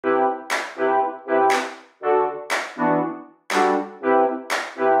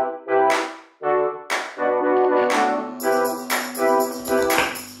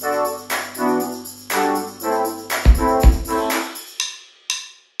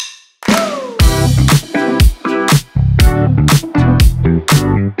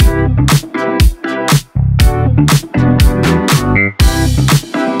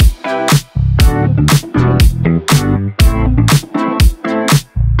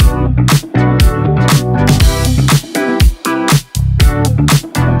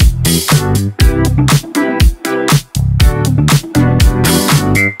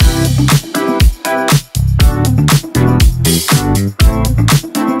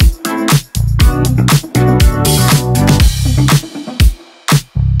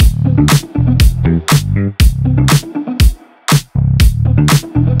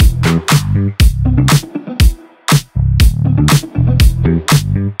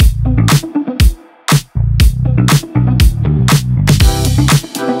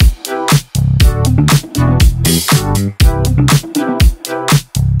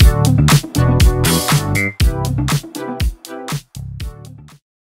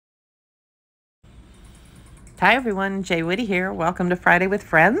Hi everyone, jwitty here. Welcome to Friday with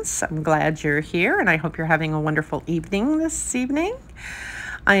Friends. I'm glad you're here and I hope you're having a wonderful evening this evening.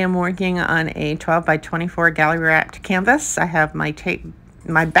 I am working on a 12 by 24 gallery wrapped canvas. I have my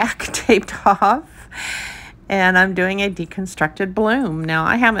back taped off and I'm doing a deconstructed bloom. Now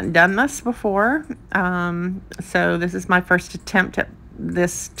I haven't done this before, so this is my first attempt at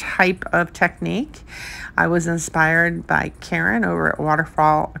this type of technique. I was inspired by Karen over at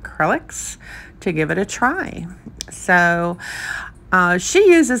Waterfall Acrylics to give it a try. So she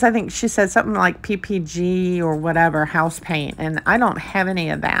uses, I think she said something like PPG or whatever, house paint, and I don't have any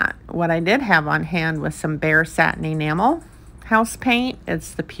of that. What I did have on hand was some bare satin enamel house paint.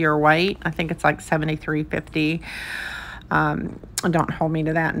 It's the pure white. I think it's like $73.50. Don't hold me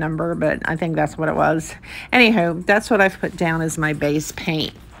to that number, but I think that's what it was. Anywho, that's what I've put down as my base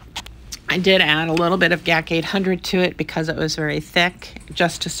paint. I did add a little bit of GAC 800 to it because it was very thick,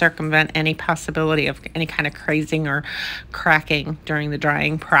 just to circumvent any possibility of any kind of crazing or cracking during the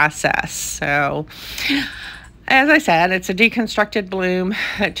drying process. So, as I said, it's a deconstructed bloom.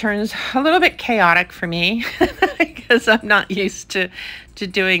 It turns a little bit chaotic for me because I'm not used to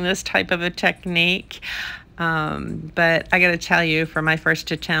doing this type of a technique. But I got to tell you, for my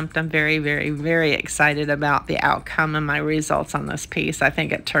first attempt, I'm very, very, very excited about the outcome and my results on this piece. I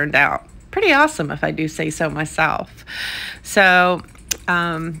think it turned out pretty awesome, if I do say so myself. So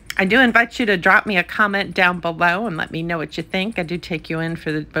I do invite you to drop me a comment down below and let me know what you think. I do take you in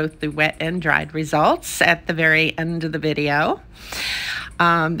for both the wet and dried results at the very end of the video.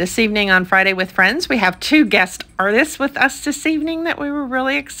 This evening on Friday with Friends, we have two guest artists with us this evening that we were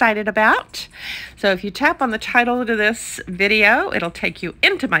really excited about. So if you tap on the title to this video, it'll take you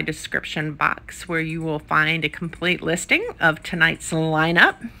into my description box where you will find a complete listing of tonight's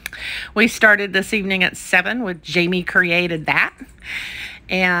lineup. We started this evening at 7 with Jamie Created That,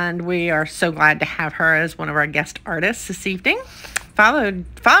 and we are so glad to have her as one of our guest artists this evening.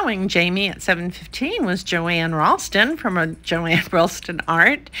 Following Jamie at 7:15 was Joanne Ralston from Joanne Ralston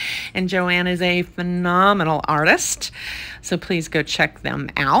Art, and Joanne is a phenomenal artist, so please go check them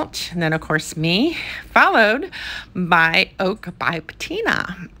out. And then of course me, followed by Oak by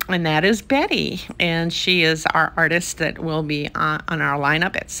Patina, and that is Betty, and she is our artist that will be on our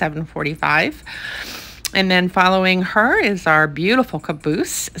lineup at 7:45. And then following her is our beautiful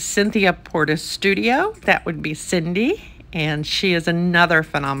caboose, Cynthia Portis Studio. That would be Cindy. And she is another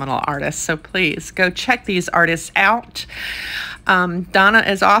phenomenal artist, so please go check these artists out. Donna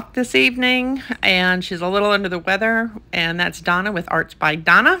is off this evening, and she's a little under the weather, and that's Donna with Arts by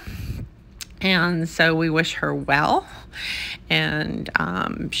Donna. And so we wish her well, and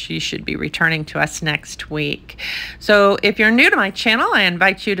she should be returning to us next week. So if you're new to my channel, I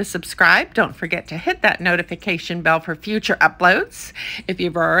invite you to subscribe. Don't forget to hit that notification bell for future uploads. If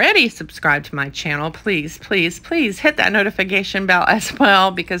you've already subscribed to my channel, please, please, please hit that notification bell as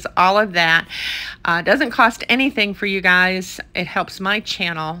well, because all of that doesn't cost anything for you guys. It helps my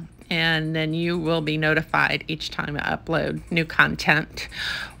channel, and then you will be notified each time I upload new content,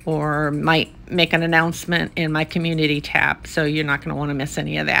 or might make an announcement in my community tab, so you're not going to want to miss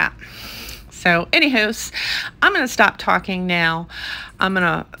any of that. So anywho, I'm going to stop talking now. I'm going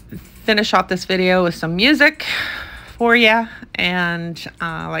to finish off this video with some music for you, and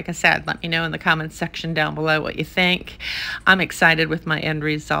like I said, let me know in the comments section down below what you think. I'm excited with my end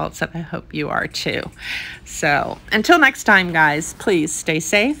results, and I hope you are too. So until next time, guys, please stay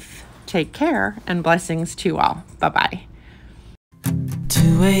safe, take care, and blessings to you all. Bye-bye.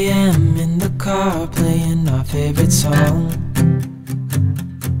 2 a.m. in the car, playing our favorite song.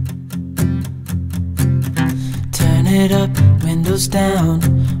 Turn it up, windows down,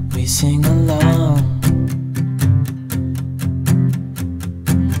 we sing along.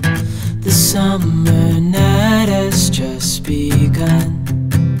 The summer night has just begun.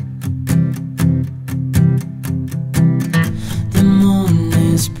 The moon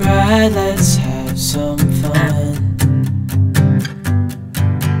is bright, let's have some fun.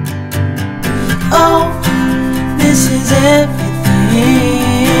 Oh, this is everything,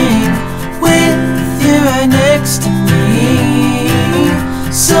 with you right next to me.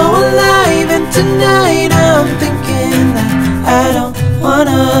 So alive, and tonight I'm thinking that I don't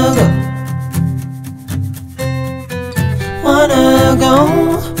wanna go.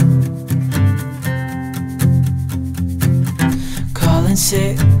 Calling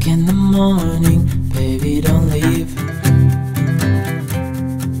sick in the morning, baby, don't leave.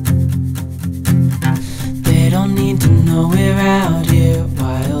 Don't need to know we're out here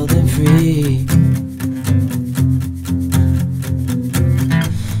wild and free.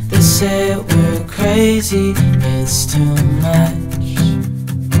 They say we're crazy, it's too much.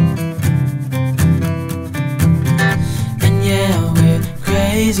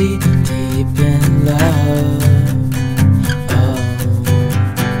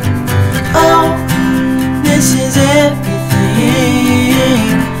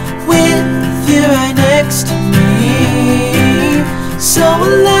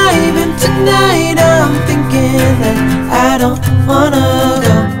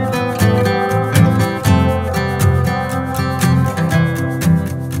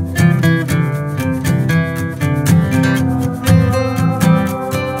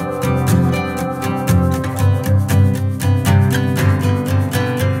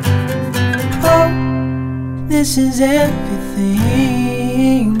 This is everything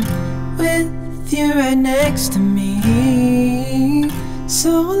with you right next to me. So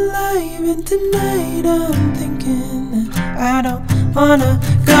alive, and tonight I'm thinking that I don't wanna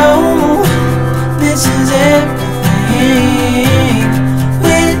go. This is everything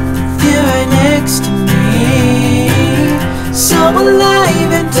with you right next to me. So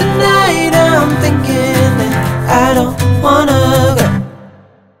alive, and tonight I'm thinking that I don't wanna go.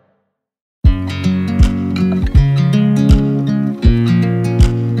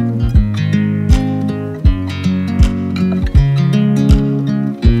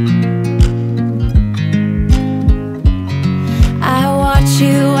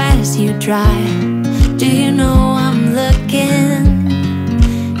 Drive. Do you know I'm looking?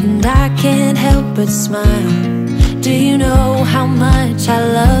 And I can't help but smile. Do you know how much I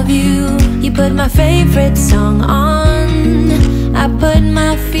love you? You put my favorite song on, I put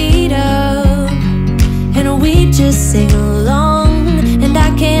my feet up, and we just sing along. And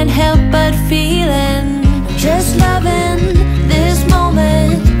I can't help but feeling, just loving this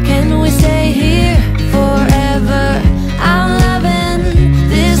moment. Can we stay here forever? I'm loving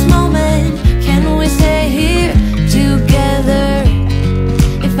this moment. Can we stay here together?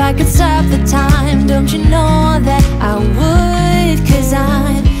 If I could stop the time, don't you know that I would? 'Cause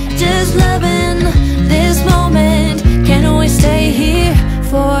I'm just loving this moment. Can we stay here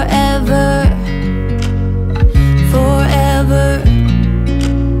forever? Forever.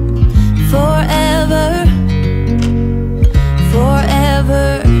 Forever. Forever.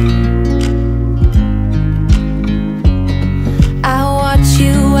 I watch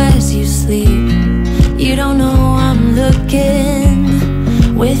you as you sleep. You don't know I'm looking.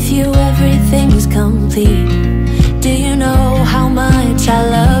 With you everything's complete. Do you know how much I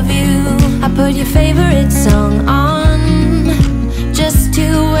love you? I put your favorite song on just to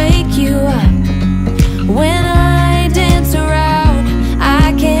wake you up. When I dance around, I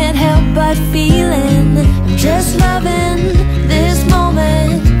can't help but feeling, I'm just loving this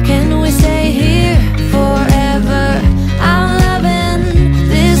moment. Can we stay here forever? I'm loving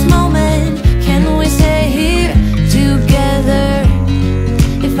this moment. Can we stay here together?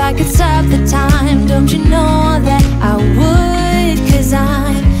 If I could stop the time, don't you know that I would? 'Cause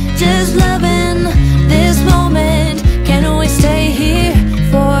I'm just loving this moment. Can we stay here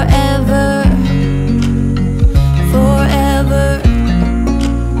forever? Forever.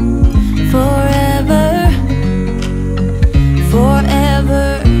 Forever. Forever.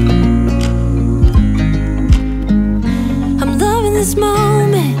 I'm loving this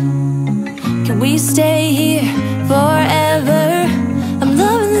moment. Can we stay here forever? I'm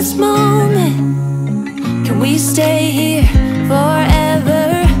loving this moment. Can we stay here forever?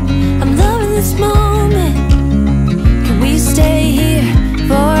 I'm loving this moment. Can we stay here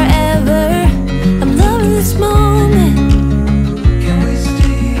forever? I'm loving this moment. Can we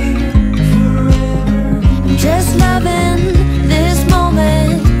stay here forever? I'm just loving this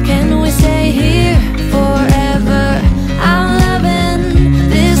moment. Can we stay here forever? I'm loving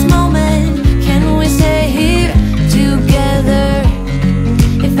this moment. Can we stay here together?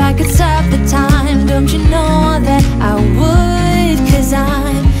 If I could stop the time, don't you know that I would? 'Cause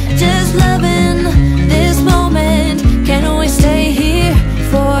I'm just loving this moment. Can we stay here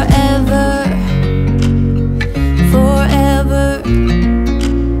forever? Forever.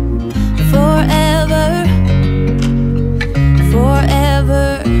 Forever. Forever.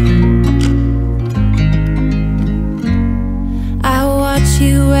 I watch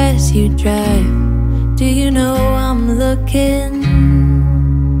you as you drive. Do you know I'm looking?